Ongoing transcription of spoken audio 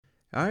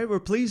All right, we're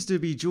pleased to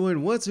be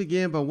joined once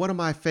again by one of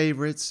my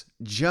favorites,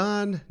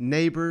 John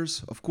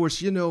Nabors. Of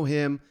course, you know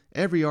him.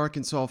 Every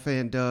Arkansas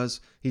fan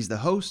does. He's the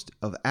host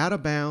of Out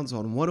of Bounds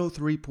on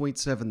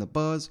 103.7 The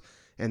Buzz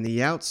and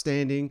the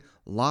outstanding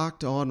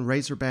Locked On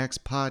Razorbacks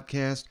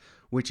podcast,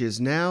 which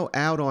is now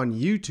out on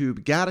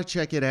YouTube. Got to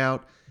check it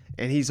out.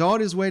 And he's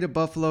on his way to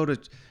Buffalo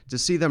to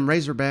see them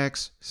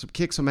Razorbacks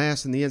kick some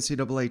ass in the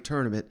NCAA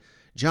Tournament.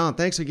 John,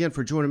 thanks again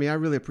for joining me. I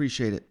really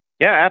appreciate it.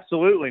 Yeah,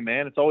 absolutely,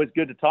 man. It's always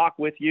good to talk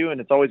with you, and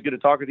it's always good to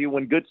talk with you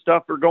when good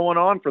stuff are going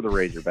on for the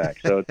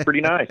Razorbacks. So it's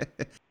pretty nice.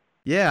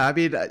 Yeah, I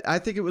mean, I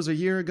think it was a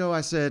year ago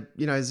I said,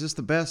 is this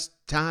the best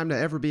time to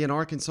ever be an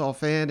Arkansas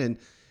fan?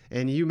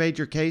 And you made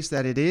your case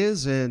that it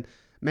is, and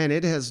man,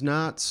 it has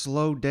not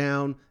slowed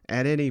down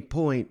at any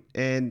point.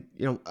 And,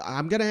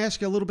 I'm going to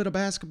ask you a little bit of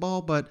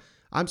basketball, but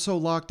I'm so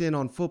locked in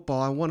on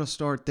football. I want to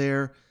start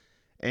there.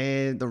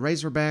 And the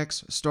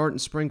Razorbacks starting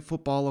spring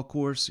football, of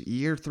course,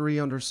 year 3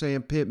 under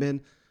Sam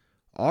Pittman.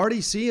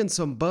 Already seeing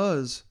some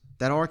buzz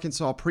that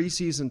Arkansas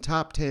preseason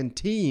top 10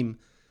 team.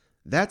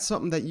 That's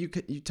something that you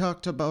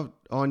talked about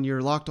on your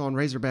Locked On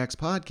Razorbacks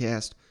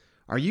podcast.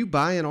 Are you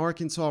buying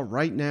Arkansas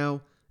right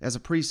now as a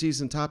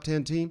preseason top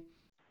 10 team?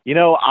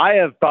 I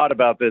have thought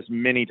about this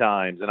many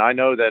times, and I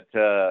know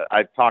that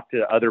I've talked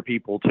to other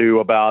people too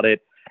about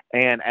it.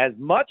 And as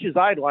much as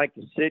I'd like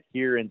to sit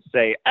here and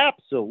say,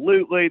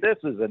 absolutely, this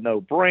is a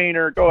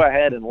no-brainer, go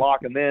ahead and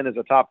lock them in as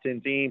a top 10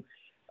 team,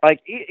 like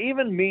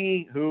even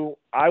me, who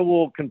I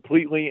will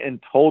completely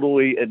and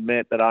totally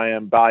admit that I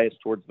am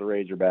biased towards the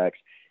Razorbacks,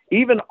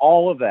 even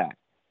all of that,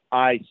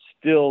 I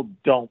still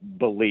don't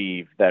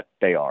believe that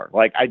they are.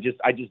 Like I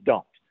just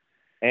don't.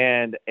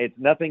 And it's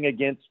nothing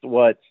against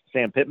what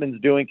Sam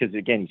Pittman's doing, because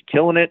again, he's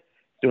killing it,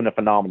 doing a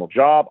phenomenal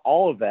job,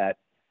 all of that.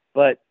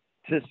 But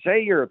to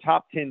say you're a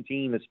top 10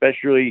 team,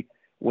 especially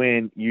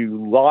when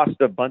you lost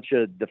a bunch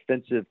of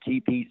defensive key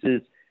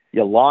pieces,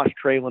 you lost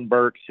Traylon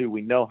Burks, who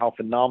we know how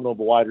phenomenal of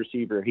a wide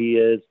receiver he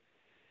is.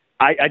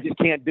 I just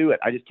can't do it.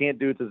 I just can't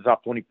do it to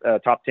the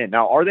top 10.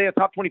 Now, are they a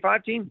top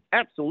 25 team?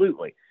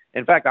 Absolutely.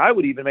 In fact, I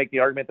would even make the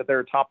argument that they're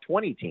a top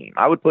 20 team.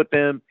 I would put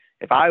them,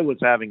 if I was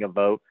having a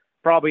vote,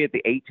 probably at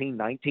the 18,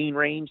 19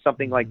 range,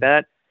 something like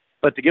that.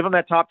 But to give them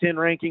that top 10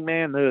 ranking,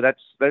 man,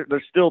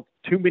 there's still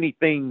too many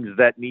things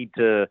that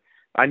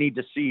I need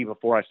to see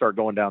before I start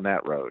going down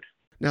that road.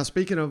 Now,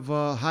 speaking of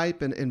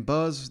hype and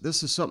buzz,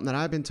 this is something that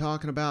I've been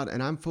talking about,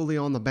 and I'm fully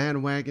on the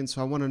bandwagon, so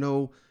I want to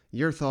know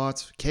your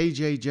thoughts.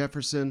 KJ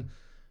Jefferson,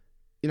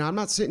 I'm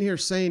not sitting here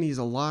saying he's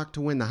a lock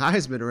to win the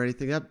Heisman or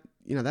anything.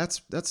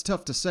 That's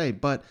tough to say,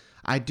 but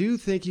I do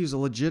think he's a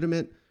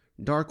legitimate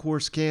dark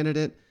horse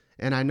candidate,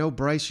 and I know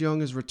Bryce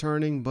Young is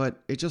returning,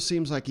 but it just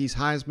seems like these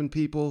Heisman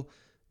people,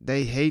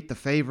 they hate the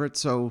favorite,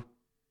 so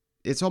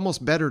it's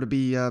almost better to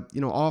be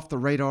off the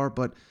radar,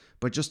 but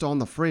just on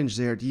the fringe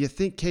there. Do you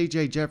think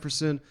KJ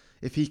Jefferson,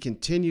 if he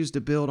continues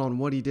to build on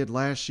what he did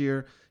last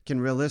year,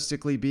 can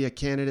realistically be a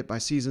candidate by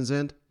season's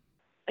end?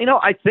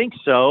 I think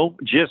so,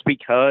 just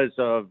because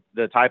of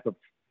the type of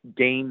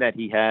game that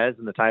he has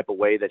and the type of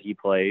way that he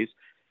plays.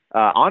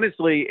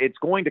 Honestly, it's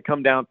going to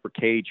come down for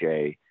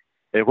KJ.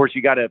 Of course,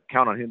 you got to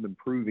count on him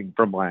improving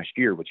from last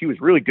year, which he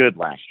was really good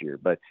last year,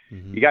 but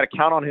you got to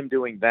count on him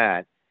doing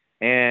that.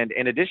 And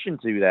in addition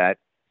to that,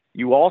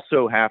 you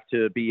also have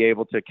to be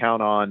able to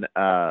count on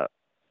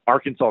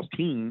Arkansas's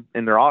team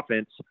and their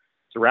offense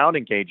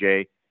surrounding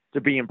KJ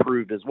to be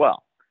improved as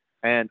well.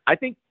 And I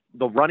think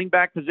the running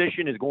back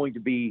position is going to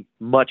be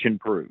much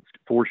improved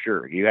for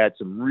sure. You had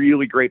some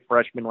really great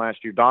freshmen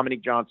last year,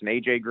 Dominique Johnson,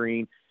 AJ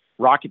Green,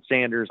 Rocket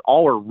Sanders,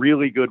 all are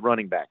really good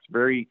running backs,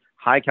 very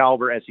high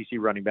caliber SEC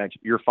running backs.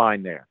 You're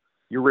fine there.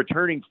 You're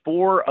returning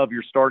 4 of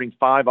your starting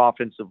 5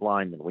 offensive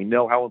linemen. We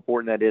know how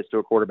important that is to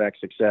a quarterback's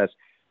success.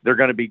 They're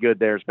going to be good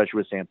there, especially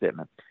with Sam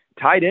Pittman.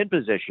 Tight end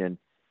position,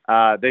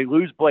 they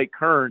lose Blake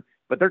Kern,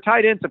 but their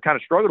tight ends have kind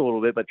of struggled a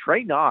little bit. But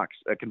Trey Knox,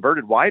 a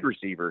converted wide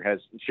receiver, has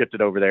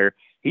shifted over there.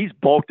 He's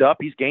bulked up.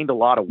 He's gained a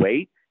lot of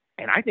weight,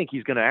 and I think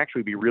he's going to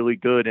actually be really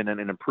good and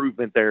an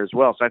improvement there as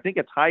well. So I think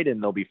at tight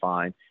end they'll be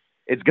fine.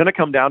 It's going to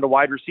come down to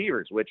wide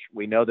receivers, which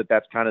we know that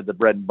that's kind of the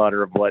bread and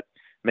butter of what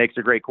makes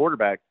a great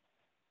quarterback.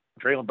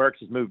 Traylon Burks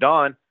has moved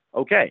on.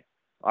 Okay.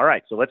 All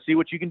right, so let's see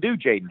what you can do,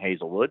 Jaden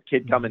Hazelwood,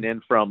 kid coming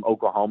in from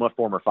Oklahoma,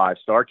 former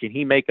 5-star. Can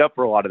he make up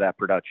for a lot of that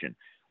production?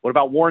 What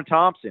about Warren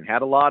Thompson?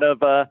 Had a lot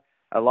of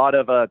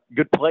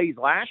good plays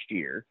last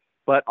year,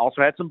 but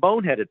also had some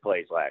boneheaded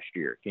plays last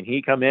year. Can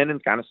he come in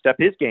and kind of step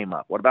his game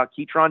up? What about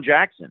Ketron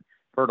Jackson?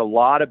 Heard a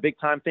lot of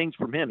big-time things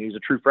from him. He was a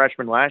true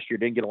freshman last year,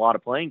 didn't get a lot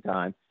of playing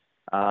time,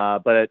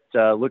 but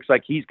it looks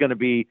like he's going to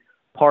be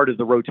part of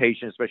the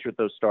rotation, especially with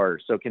those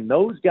starters. So can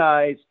those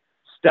guys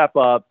step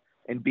up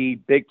and be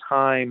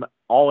big-time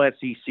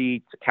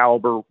all-SEC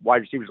caliber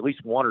wide receivers, at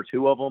least 1 or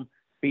 2 of them,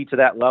 be to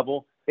that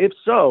level? If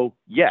so,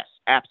 yes,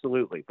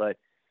 absolutely. But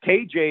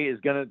KJ is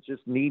going to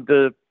just need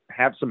to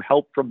have some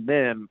help from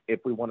them if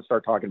we want to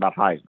start talking about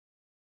Heisman.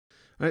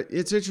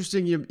 It's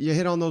interesting you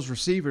hit on those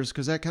receivers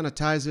because that kind of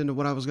ties into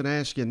what I was going to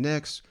ask you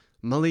next.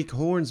 Malik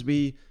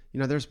Hornsby,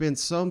 there's been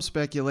some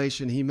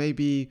speculation he may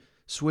be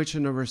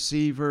switching a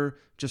receiver,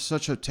 just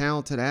such a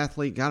talented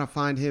athlete. Got to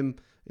find him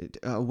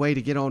a way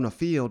to get on the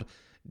field.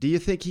 Do you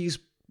think he's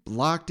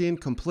locked in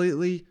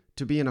completely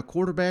to being a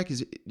quarterback? Do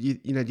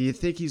you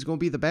think he's going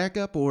to be the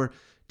backup, or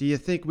do you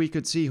think we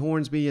could see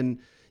Hornsby in,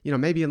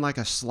 maybe in like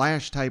a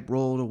slash type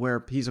role to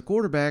where he's a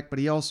quarterback, but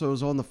he also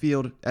is on the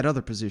field at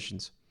other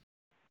positions?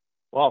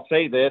 Well, I'll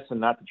say this,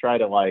 and not to try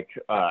to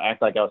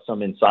act like I was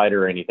some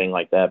insider or anything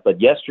like that, but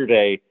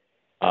yesterday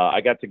I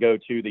got to go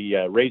to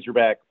the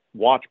Razorback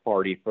watch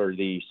party for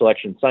the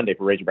Selection Sunday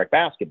for Razorback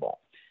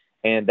basketball.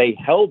 And they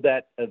held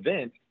that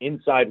event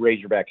inside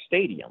Razorback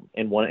Stadium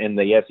in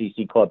the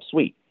SEC Club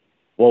Suite.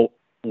 Well,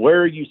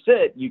 where you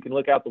sit, you can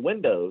look out the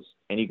windows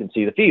and you can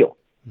see the field.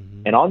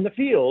 Mm-hmm. And on the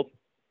field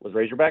was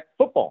Razorback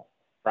football,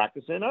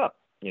 practicing up,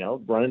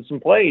 running some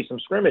plays, some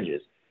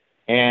scrimmages.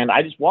 And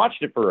I just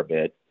watched it for a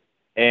bit.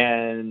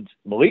 And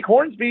Malik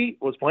Hornsby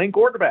was playing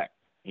quarterback.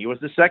 He was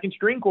the second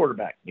string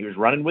quarterback. He was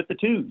running with the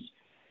twos.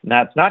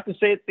 Now, it's not to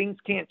say that things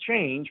can't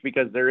change,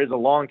 because there is a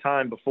long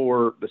time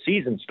before the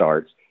season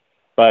starts.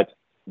 But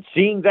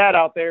seeing that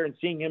out there and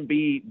seeing him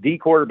be the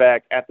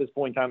quarterback at this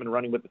point in time and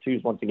running with the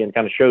twos once again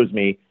kind of shows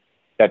me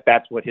that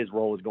that's what his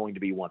role is going to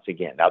be once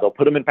again. Now, they'll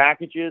put him in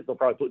packages. They'll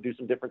probably do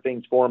some different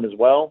things for him as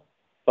well.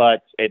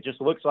 But it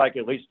just looks like,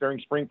 at least during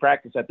spring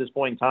practice at this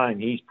point in time,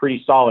 he's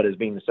pretty solid as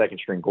being the second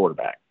string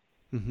quarterback.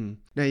 Mm-hmm.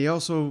 Now, you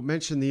also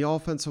mentioned the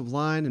offensive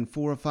line and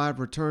 4 or 5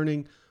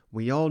 returning.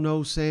 We all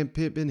know Sam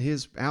Pittman,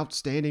 his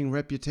outstanding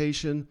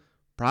reputation,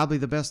 probably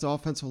the best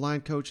offensive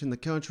line coach in the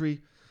country.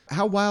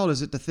 How wild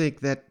is it to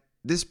think that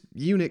this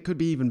unit could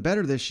be even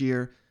better this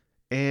year,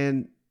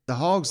 and the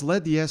Hogs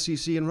led the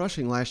SEC in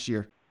rushing last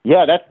year?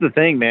 Yeah, that's the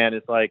thing, man.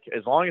 It's like,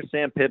 as long as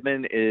Sam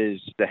Pittman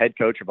is the head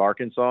coach of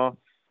Arkansas,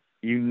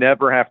 you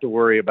never have to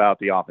worry about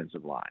the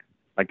offensive line.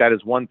 Like, that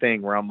is one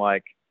thing where I'm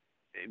like,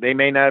 they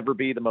may never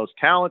be the most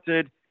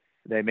talented.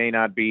 They may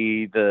not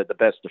be the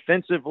best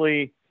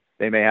defensively.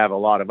 They may have a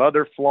lot of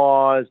other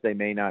flaws. They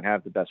may not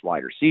have the best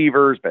wide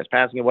receivers, best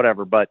passing, or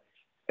whatever. But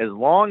as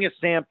long as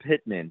Sam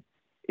Pittman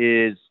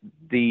is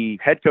the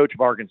head coach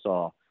of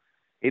Arkansas,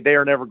 they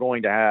are never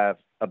going to have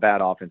a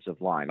bad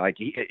offensive line. Like,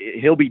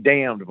 he'll be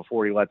damned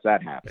before he lets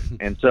that happen.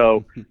 And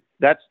so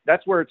that's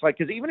where it's like,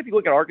 because even if you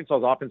look at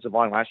Arkansas's offensive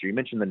line last year, you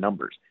mentioned the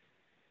numbers.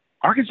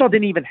 Arkansas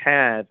didn't even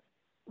have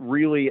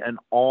really an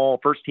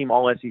first-team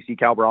all-SEC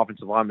caliber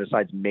offensive line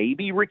besides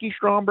maybe Ricky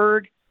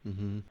Stromberg.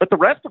 Mm-hmm. But the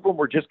rest of them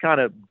were just kind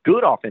of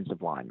good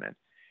offensive linemen.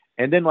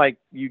 And then, like,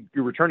 you're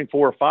returning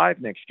 4 or 5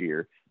 next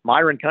year.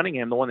 Myron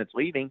Cunningham, the one that's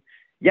leaving,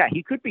 yeah,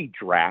 he could be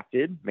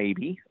drafted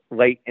maybe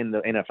late in the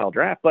NFL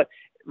draft. But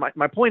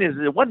my point is,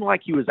 it wasn't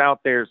like he was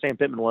out there, Sam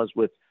Pittman was,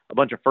 with a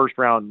bunch of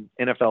first-round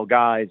NFL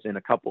guys and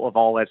a couple of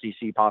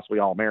all-SEC, possibly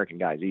all-American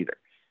guys either.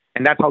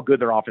 And that's how good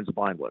their offensive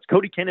line was.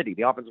 Cody Kennedy,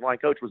 the offensive line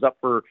coach, was up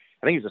for,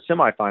 I think he was a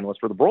semifinalist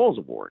for the Broyles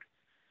Award.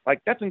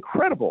 Like, that's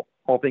incredible,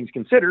 all things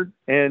considered.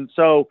 And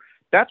so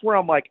that's where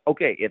I'm like,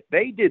 okay, if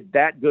they did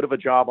that good of a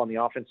job on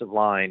the offensive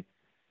line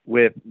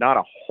with not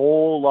a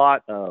whole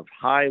lot of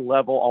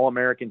high-level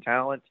All-American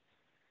talent,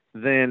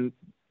 then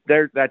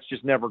that's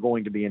just never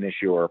going to be an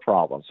issue or a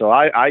problem. So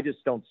I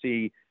just don't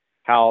see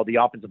how the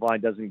offensive line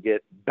doesn't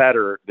get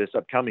better this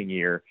upcoming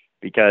year,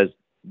 because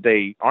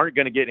they aren't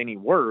going to get any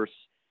worse.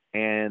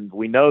 And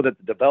we know that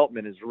the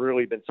development has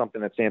really been something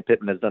that Sam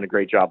Pittman has done a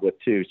great job with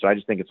too. So I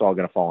just think it's all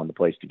going to fall into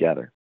place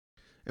together.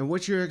 And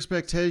what's your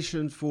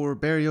expectation for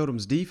Barry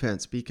Odom's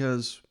defense?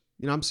 Because,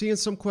 I'm seeing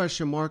some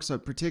question marks,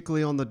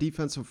 particularly on the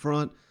defensive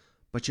front,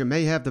 but you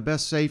may have the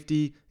best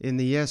safety in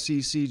the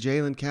SEC,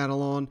 Jalen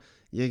Catalon.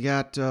 You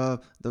got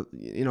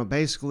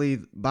basically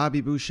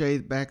Bobby Boucher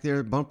back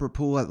there, Bumper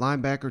Pool at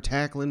linebacker,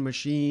 tackling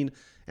machine,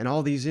 and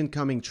all these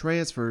incoming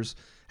transfers.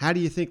 How do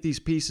you think these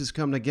pieces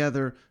come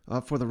together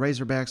for the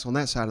Razorbacks on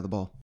that side of the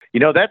ball?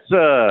 That's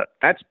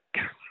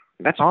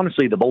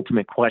honestly the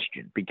ultimate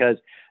question, because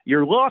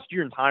you're lost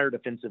your entire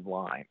defensive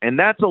line, and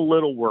that's a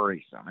little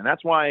worrisome. And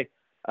that's why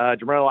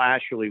Jamarell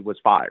Ashley was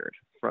fired.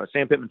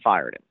 Sam Pittman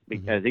fired him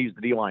because he's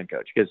the D-line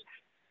coach. Because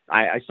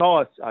I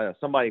saw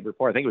somebody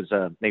report, I think it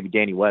was maybe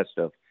Danny West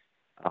of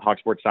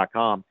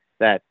Hogsports.com,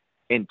 that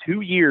in 2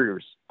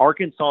 years,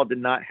 Arkansas did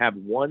not have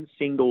one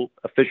single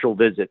official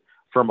visit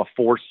from a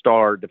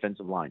 4-star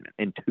defensive lineman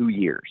in 2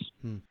 years.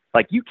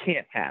 Like, you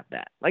can't have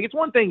that. Like, it's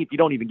one thing if you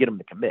don't even get them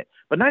to commit,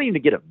 but not even to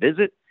get a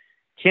visit,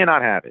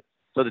 cannot have it.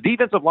 So the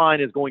defensive line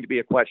is going to be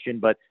a question,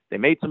 but they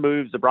made some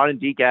moves. They brought in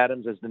Deke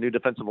Adams as the new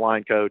defensive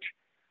line coach.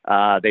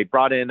 They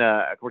brought in,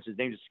 of course, his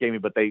name just escaped me,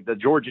 but the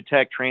Georgia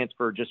Tech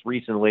transfer just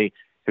recently,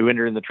 who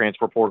entered in the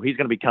transfer portal. He's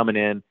going to be coming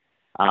in.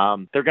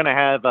 They're going to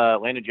have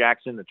Landon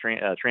Jackson,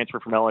 the transfer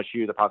from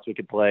LSU, that possibly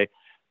could play.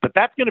 But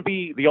that's going to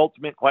be the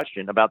ultimate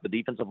question about the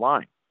defensive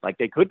line. Like,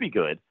 they could be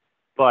good,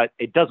 but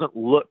it doesn't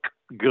look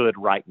good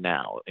right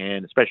now,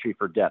 and especially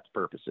for depth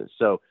purposes.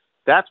 So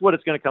that's what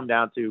it's going to come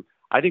down to.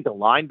 I think the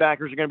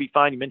linebackers are going to be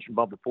fine. You mentioned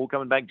Bumper Pool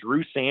coming back.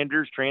 Drew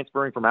Sanders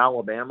transferring from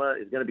Alabama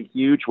is going to be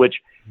huge, which,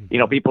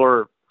 people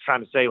are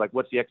trying to say, like,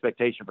 what's the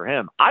expectation for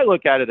him? I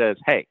look at it as,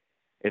 hey,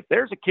 if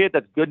there's a kid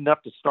that's good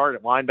enough to start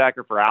at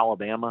linebacker for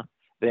Alabama,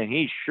 then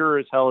he sure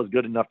as hell is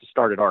good enough to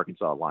start at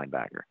Arkansas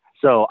linebacker.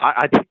 So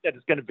I think that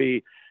it's going to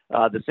be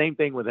the same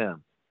thing with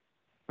him.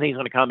 He's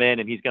going to come in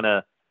and he's going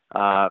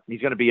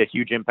to be a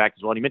huge impact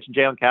as well. And you mentioned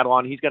Jalen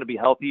Catalon. He's going to be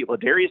healthy.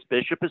 Ladarius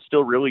Bishop is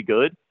still really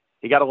good.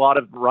 He got a lot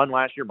of run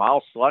last year.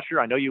 Miles Slusher,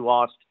 I know you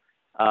lost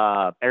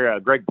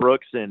Greg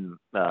Brooks and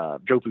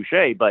Joe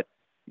Fouché, but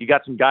you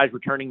got some guys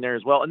returning there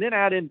as well. And then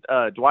add in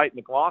Dwayne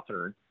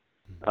McLaughlin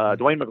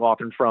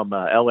from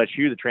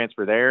LSU, the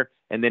transfer there,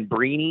 and then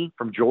Breeny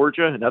from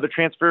Georgia, another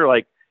transfer.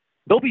 Like,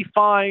 they'll be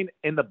fine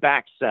in the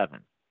back seven.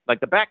 Like,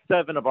 the back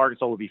seven of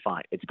Arkansas will be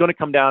fine. It's going to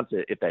come down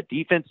to if that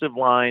defensive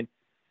line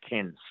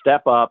can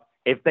step up.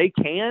 If they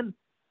can,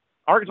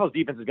 Arkansas's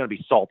defense is going to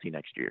be salty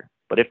next year.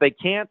 But if they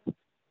can't,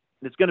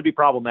 it's going to be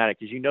problematic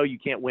because you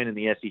can't win in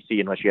the SEC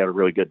unless you have a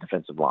really good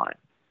defensive line.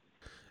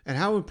 And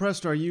how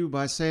impressed are you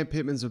by Sam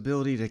Pittman's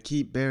ability to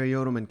keep Barry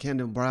Odom and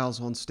Kendall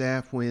Briles on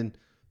staff when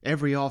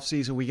every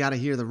offseason we got to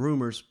hear the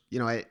rumors?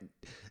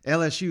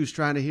 LSU's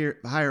trying to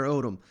hire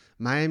Odom.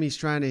 Miami's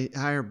trying to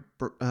hire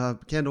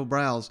Kendall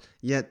Briles,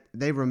 yet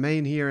they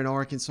remain here in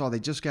Arkansas. They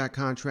just got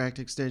contract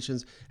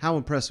extensions. How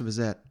impressive is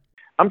that?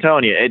 I'm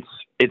telling you,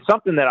 it's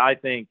something that I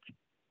think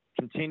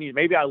continues.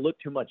 Maybe I look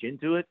too much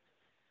into it,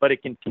 but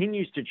it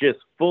continues to just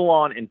full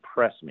on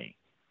impress me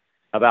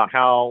about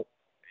how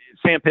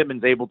Sam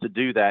Pittman's able to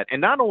do that.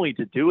 And not only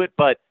to do it,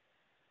 but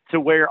to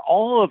where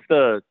all of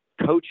the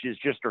coaches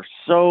just have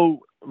so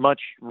much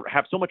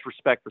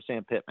respect for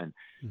Sam Pittman,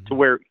 to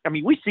where,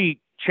 we see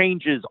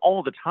changes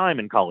all the time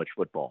in college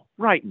football,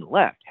 right and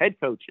left, head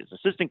coaches,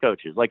 assistant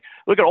coaches. Like,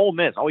 look at Ole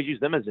Miss. I always use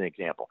them as an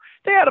example.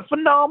 They had a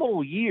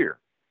phenomenal year.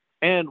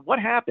 And what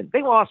happened?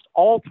 They lost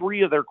all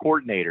three of their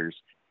coordinators,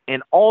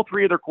 and all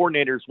three of their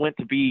coordinators went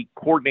to be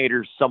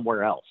coordinators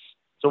somewhere else.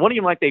 So it wasn't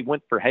even like they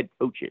went for head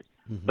coaches.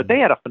 But they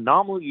had a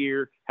phenomenal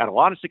year, had a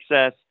lot of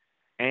success,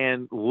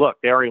 and look,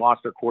 they already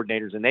lost their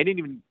coordinators, and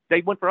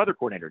they went for other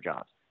coordinator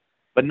jobs.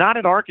 But not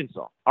at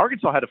Arkansas.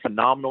 Arkansas had a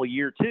phenomenal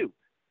year too.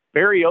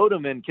 Barry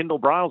Odom and Kendall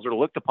Briles are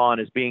looked upon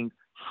as being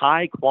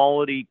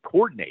high-quality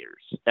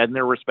coordinators in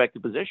their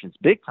respective positions,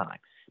 big time.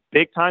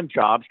 Big-time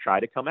jobs try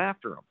to come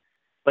after them.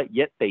 But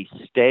yet they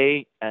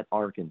stay at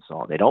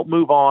Arkansas. They don't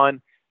move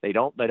on. They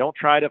don't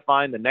try to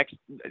find the next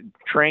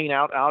train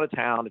out of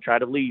town to try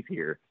to leave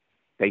here.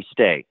 They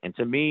stay. And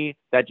to me,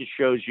 that just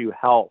shows you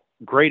how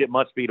great it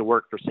must be to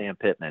work for Sam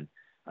Pittman,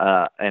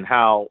 and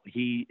how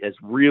he has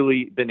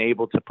really been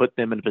able to put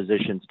them in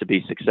positions to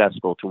be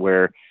successful, to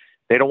where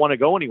they don't want to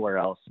go anywhere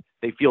else.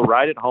 They feel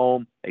right at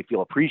home. They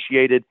feel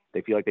appreciated.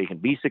 They feel like they can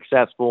be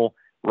successful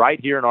right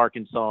here in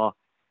Arkansas.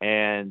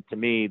 And to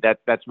me,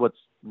 that's what's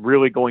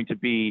really going to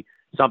be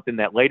something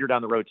that later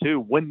down the road too,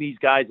 when these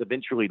guys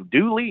eventually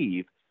do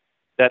leave,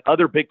 that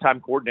other big-time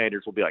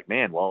coordinators will be like,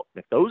 man, well,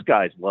 if those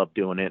guys love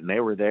doing it and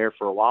they were there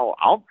for a while,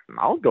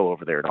 I'll go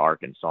over there to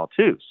Arkansas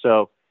too.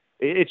 So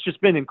it's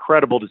just been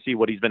incredible to see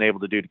what he's been able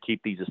to do to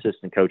keep these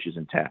assistant coaches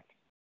intact.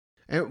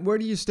 And where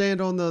do you stand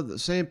on the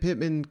Sam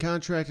Pittman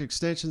contract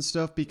extension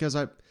stuff? Because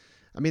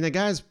the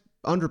guy's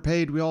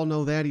underpaid. We all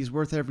know that. He's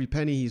worth every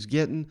penny he's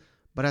getting.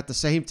 But at the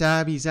same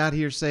time, he's out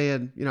here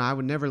saying, I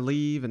would never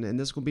leave, and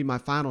this will be my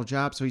final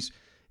job. So he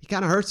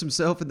kind of hurts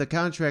himself in the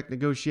contract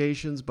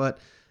negotiations. But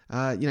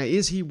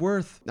is he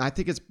worth, I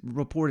think it's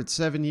reported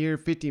 7-year,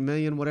 $50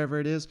 million, whatever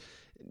it is.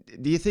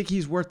 Do you think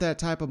he's worth that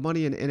type of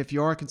money? And if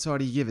you're Arkansas,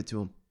 do you give it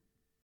to him?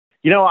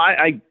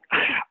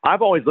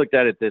 I've always looked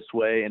at it this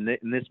way, and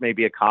this may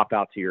be a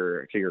cop-out to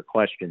your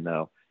question,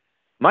 though.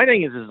 My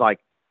thing is like,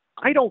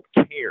 I don't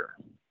care,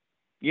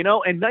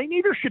 and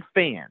neither should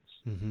fans.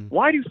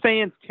 Why do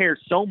fans care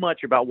so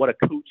much about what a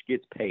coach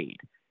gets paid?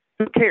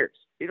 Who cares?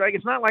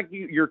 It's not like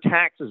your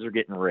taxes are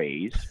getting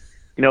raised,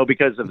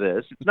 because of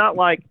this. It's not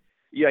like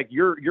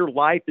your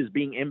life is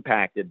being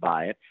impacted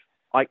by it.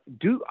 I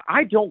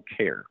don't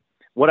care.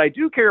 What I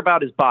do care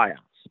about is buyouts.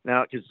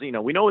 Now, because,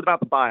 we know about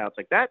the buyouts,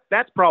 like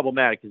that's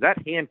problematic because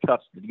that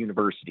handcuffs the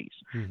universities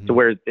to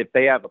where if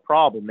they have a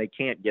problem, they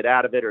can't get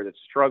out of it, or they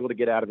struggle to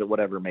get out of it,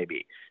 whatever it may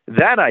be.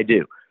 That I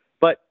do.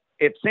 But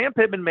if Sam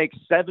Pittman makes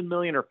 $7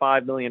 million or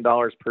 $5 million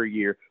per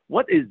year,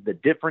 what is the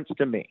difference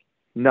to me?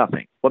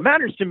 Nothing. What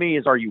matters to me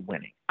is, are you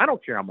winning? I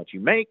don't care how much you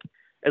make,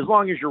 as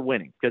long as you're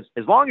winning. Because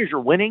as long as you're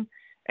winning,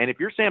 and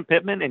if you're Sam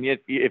Pittman, and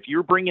if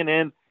you're bringing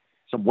in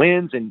some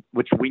wins, and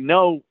which we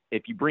know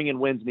if you bring in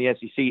wins in the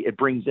SEC, it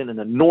brings in an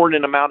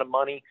inordinate amount of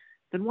money,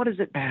 then what does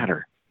it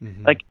matter?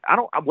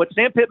 What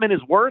Sam Pittman is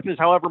worth is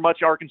however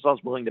much Arkansas is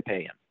willing to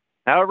pay him.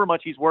 However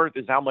much he's worth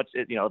is how much,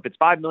 if it's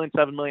 $5 million,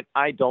 $7 million,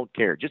 I don't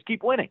care. Just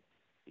keep winning.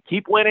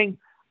 Keep winning.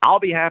 I'll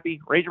be happy.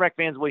 Razorback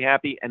fans will be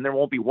happy. And there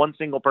won't be one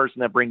single person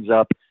that brings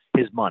up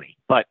his money.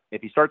 But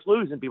if he starts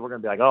losing, people are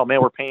going to be like, oh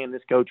man, we're paying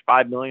this coach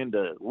 $5 million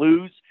to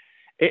lose.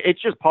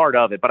 It's just part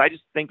of it. But I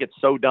just think it's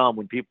so dumb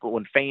when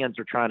fans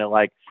are trying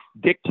to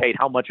dictate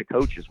how much a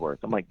coach is worth.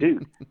 I'm like,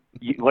 dude,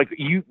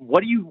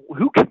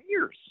 who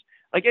cares?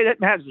 It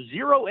has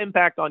zero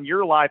impact on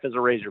your life as a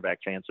Razorback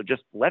fan. So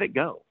just let it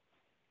go.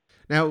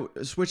 Now,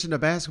 switching to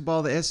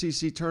basketball, the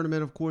SEC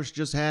tournament, of course,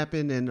 just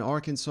happened, and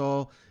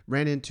Arkansas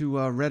ran into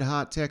a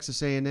red-hot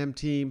Texas A&M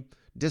team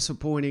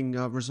disappointing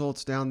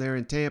results down there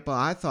in Tampa.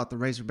 I thought the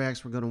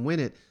Razorbacks were going to win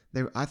it.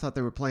 I thought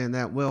they were playing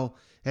that well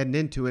heading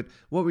into it.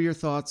 What were your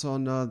thoughts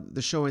on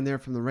the showing there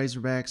from the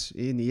Razorbacks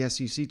in the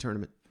SEC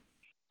tournament?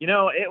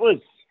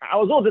 I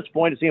was a little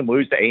disappointed to see them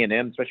lose to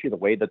A&M, especially the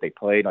way that they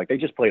played. Like, they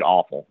just played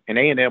awful, and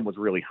A&M was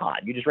really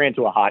hot. You just ran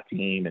into a hot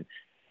team, and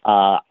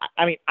I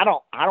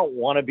don't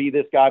want to be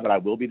this guy, but I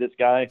will be this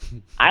guy.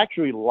 I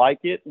actually like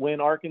it when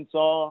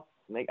Arkansas.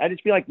 I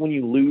just feel like when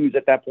you lose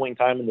at that point in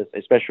time,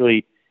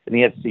 especially in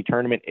the SEC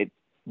tournament, it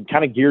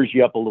kind of gears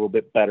you up a little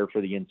bit better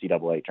for the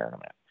NCAA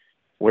tournament,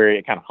 where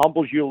it kind of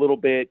humbles you a little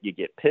bit. You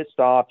get pissed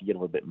off, you get a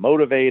little bit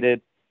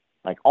motivated,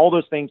 like all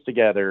those things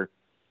together,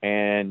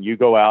 and you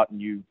go out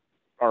and you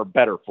are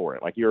better for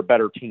it. Like, you're a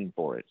better team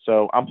for it.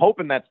 So I'm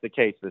hoping that's the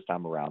case this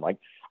time around. Like,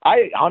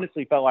 I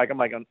honestly felt like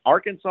on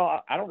Arkansas,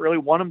 I don't really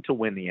want them to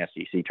win the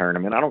SEC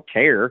tournament. I don't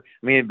care.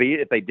 I mean,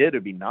 if they did,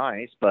 it'd be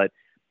nice, but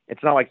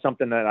it's not like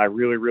something that I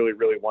really, really,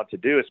 really want to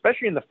do,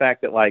 especially in the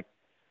fact that, like,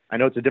 I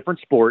know it's a different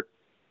sport,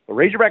 but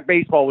Razorback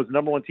baseball was the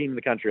number one team in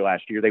the country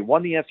last year. They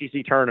won the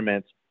SEC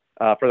tournament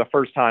for the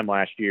first time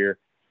last year,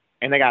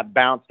 and they got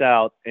bounced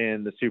out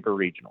in the super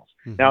regionals.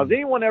 Mm-hmm. Now, is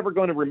anyone ever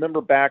going to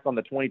remember back on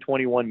the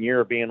 2021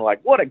 year being like,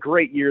 what a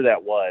great year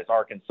that was,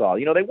 Arkansas?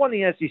 They won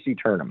the SEC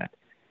tournament.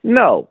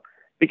 No,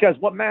 because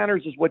what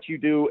matters is what you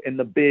do in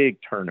the big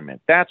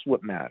tournament. That's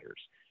what matters.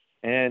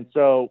 And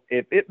so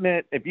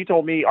if you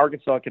told me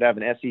Arkansas could have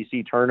an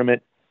SEC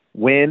tournament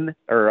win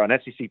or an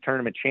SEC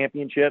tournament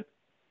championship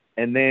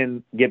and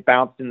then get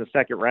bounced in the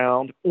second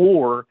round,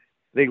 or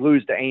they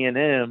lose to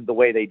A&M the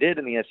way they did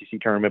in the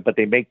SEC tournament, but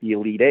they make the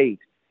Elite Eight,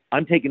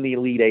 I'm taking the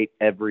Elite Eight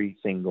every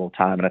single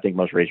time, and I think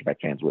most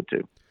Razorback fans would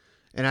too.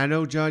 And I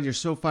know, John, you're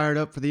so fired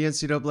up for the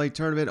NCAA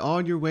tournament,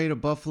 on your way to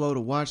Buffalo to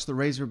watch the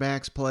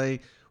Razorbacks play.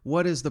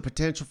 What is the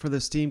potential for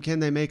this team? Can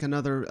they make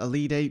another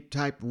Elite Eight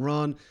type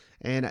run?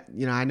 And,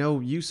 I know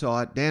you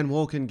saw it. Dan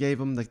Wolken gave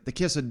them the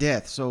kiss of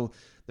death, so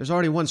there's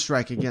already one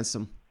strike against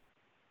them.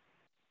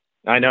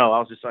 I know.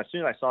 As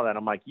soon as I saw that,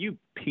 I'm like, you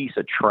piece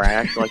of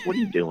trash. Like, what are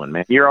you doing,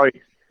 man? You're always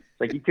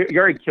like, you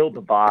already killed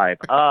the vibe.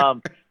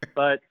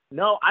 But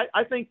no,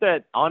 I think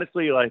that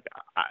honestly, like,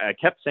 I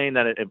kept saying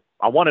that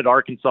I wanted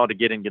Arkansas to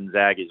get in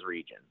Gonzaga's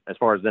region as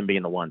far as them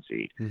being the 1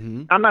 seed.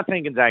 Mm-hmm. I'm not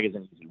saying Gonzaga's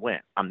an easy win.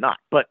 I'm not.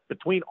 But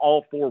between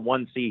all 4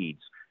 1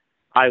 seeds,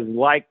 I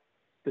like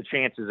the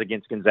chances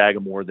against Gonzaga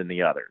more than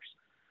the others.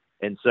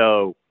 And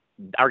so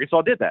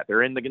Arkansas did that.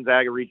 They're in the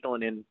Gonzaga regional,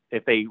 and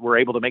if they were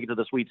able to make it to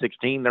the Sweet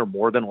 16, they're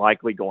more than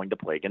likely going to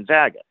play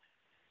Gonzaga.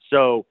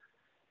 So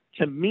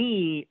to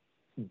me,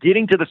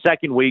 getting to the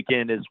second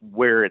weekend is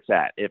where it's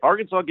at. If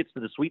Arkansas gets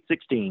to the Sweet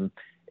 16,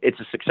 it's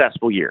a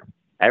successful year.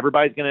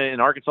 Everybody's in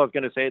Arkansas is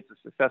going to say it's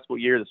a successful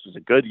year. This was a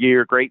good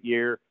year, great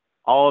year,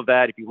 all of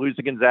that. If you lose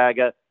to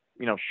Gonzaga,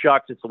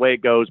 shucks, it's the way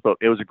it goes, but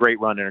it was a great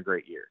run and a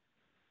great year.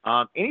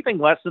 Anything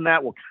less than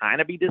that will kind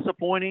of be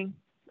disappointing,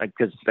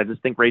 because I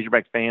just think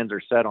Razorback fans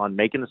are set on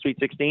making the Sweet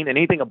 16, and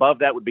anything above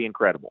that would be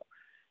incredible.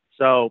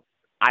 So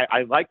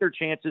I like their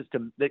chances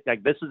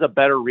this is a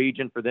better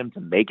region for them to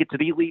make it to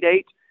the Elite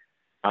Eight.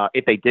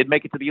 If they did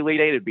make it to the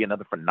Elite Eight, it'd be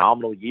another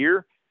phenomenal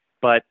year.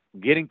 But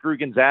getting through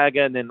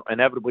Gonzaga and then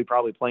inevitably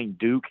probably playing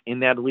Duke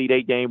in that Elite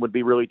Eight game would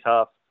be really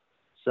tough.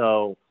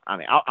 So, I'm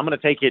going to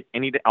take it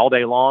all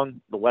day long,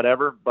 but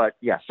whatever. But,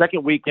 yeah,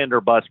 second weekend or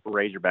bust for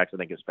Razorbacks, I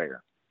think is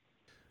fair.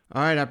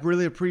 All right, I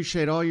really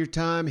appreciate all your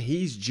time.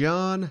 He's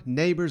John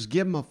Nabors.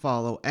 Give him a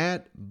follow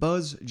at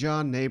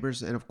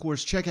BuzzJohnNabors. And, of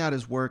course, check out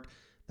his work,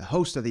 the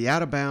host of the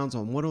Out of Bounds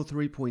on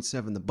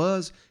 103.7 The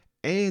Buzz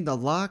and the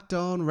Locked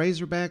On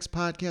Razorbacks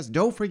podcast.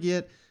 Don't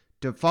forget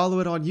to follow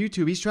it on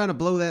YouTube. He's trying to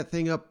blow that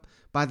thing up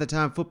by the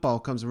time football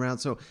comes around.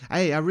 So,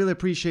 hey, I really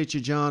appreciate you,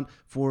 John,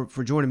 for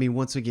joining me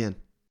once again.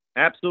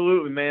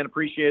 Absolutely, man.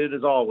 Appreciate it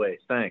as always.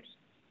 Thanks.